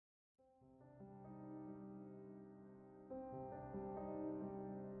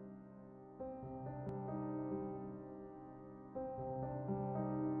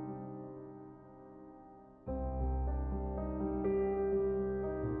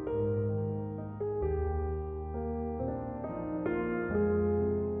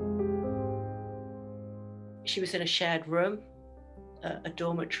she was in a shared room, a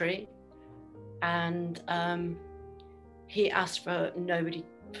dormitory, and he asked that nobody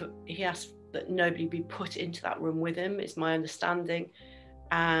be put into that room with him, is my understanding,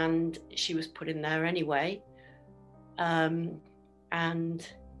 and she was put in there anyway. And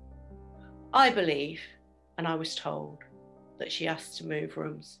I believe, and I was told, that she asked to move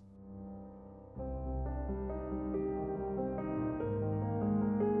rooms.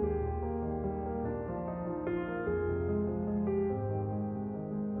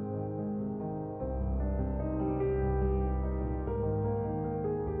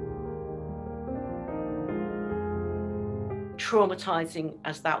 Traumatizing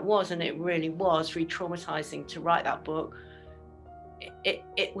as that was, and it really was re-traumatizing to write that book,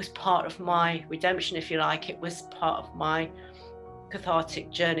 it was part of my redemption, if you like. It was part of my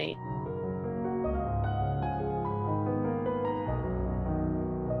cathartic journey.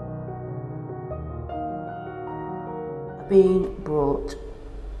 I've been brought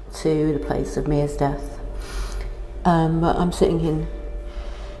to the place of Mia's death. I'm sitting in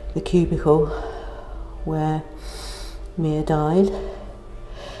the cubicle where Mia died,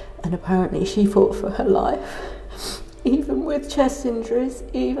 and apparently she fought for her life, even with chest injuries,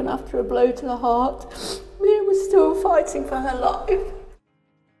 even after a blow to the heart. Mia was still fighting for her life.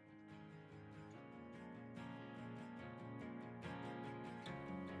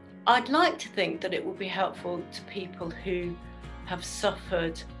 I'd like to think that it will be helpful to people who have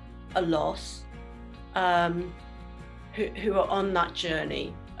suffered a loss, who are on that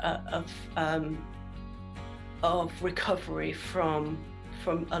journey of recovery from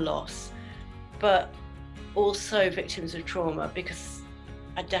a loss, but also victims of trauma, because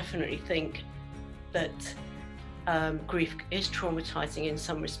I definitely think that grief is traumatizing in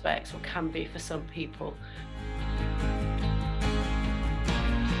some respects, or can be for some people.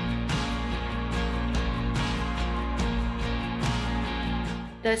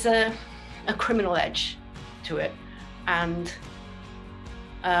 There's a criminal edge to it, and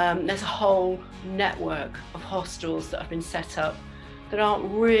there's a whole network of hostels that have been set up that aren't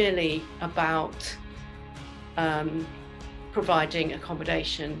really about providing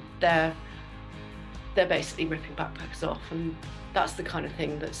accommodation. They're basically ripping backpackers off, and that's the kind of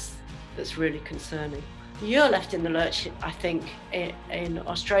thing that's really concerning. You're left in the lurch, I think, in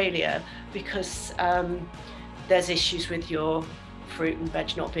Australia, because there's issues with your fruit and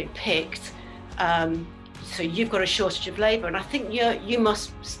veg not being picked. So you've got a shortage of labour, and I think you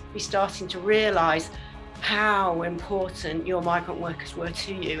must be starting to realise how important your migrant workers were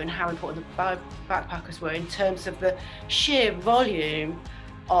to you, and how important the backpackers were in terms of the sheer volume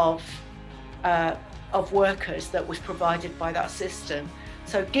of workers that was provided by that system.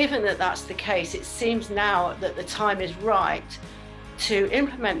 So given that that's the case, it seems now that the time is right to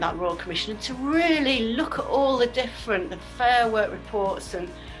implement that Royal Commission, and to really look at all the Fair Work reports and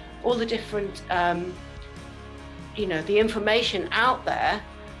all the different the information out there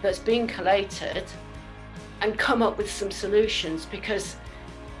that's been collated, and come up with some solutions, because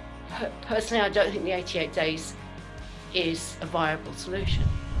personally I don't think the 88 days is a viable solution.